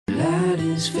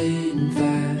is fading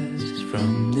fast.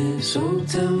 From this old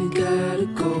town we gotta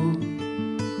go.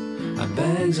 Our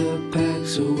bags are packed,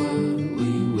 so what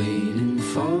we waiting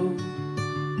for?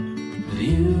 With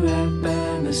you right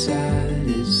by my side,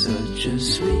 it's such a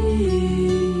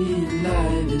sweet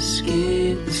life.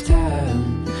 Escape this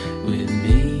time with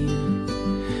me.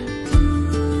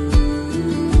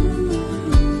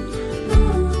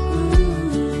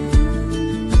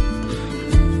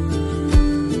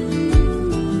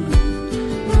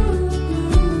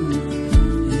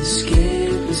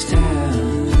 Escape this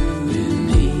time with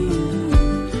me.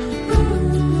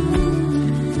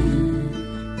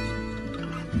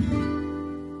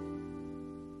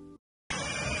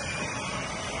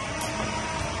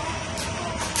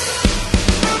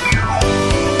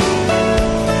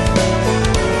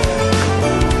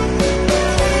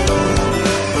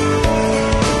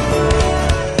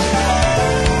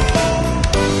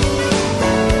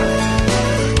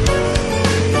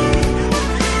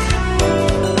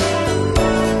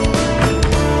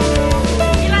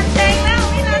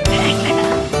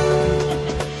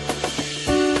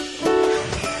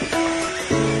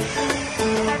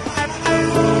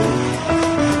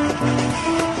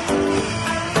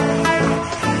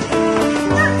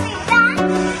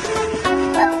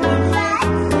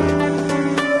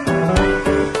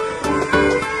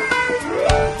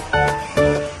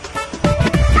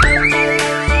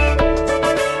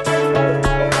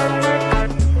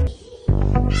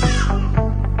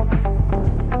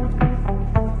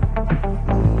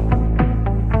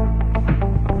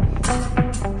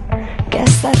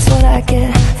 That's what I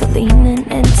get for leaning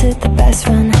into the best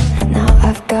friend. Now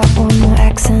I've got one more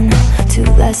accent, two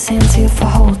less hands here for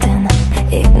holding.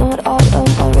 Ignored all of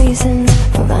my reasons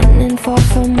for running far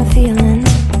from my feelings.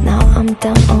 Now I'm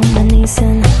down on my knees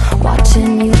and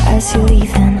watching you as you're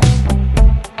leaving.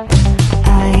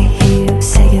 I hear you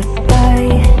say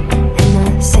goodbye, and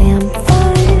I say I'm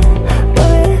fine. But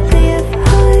really if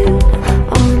I'm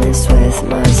honest with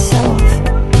myself,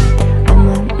 I'm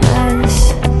a mess.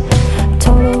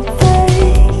 Total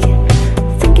fake,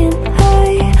 thinking I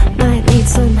might need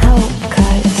some help.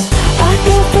 Cause I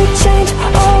never change,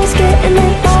 always getting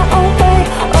in my own way.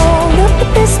 Oh, look at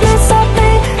this mess I've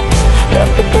made.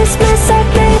 Look at this mess I've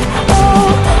made. Oh,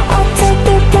 I'll take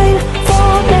the blame for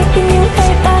making you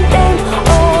hate my name.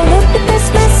 Oh, look at this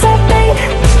mess I've made.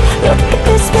 Look at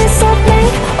this mess I've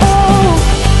made. Oh,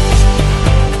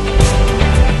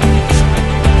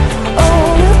 oh,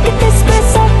 look at this mess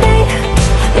I've made.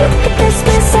 Look at this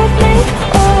mess I've made,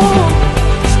 oh.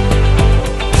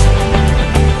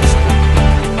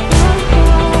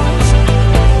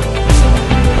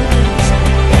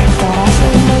 Thought I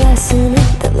learned my lesson,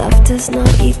 that love does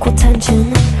not equal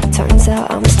tension. Turns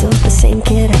out I'm still the same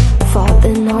kid,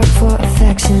 falling hard for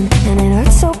affection. And it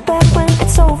hurts so bad when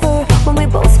it's over, when we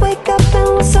both wake up and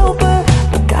we're sober.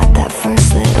 But got that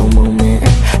first little moment,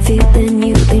 feeling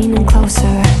you leaning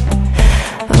closer.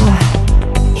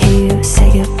 Hear you say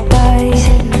goodbye,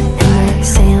 and I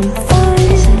say I'm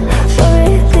fine. But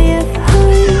really if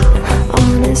I'm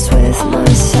honest with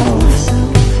myself,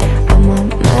 I'm a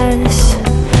mess.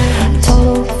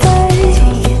 Total fake,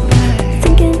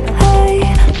 thinking I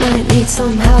might need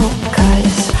some help.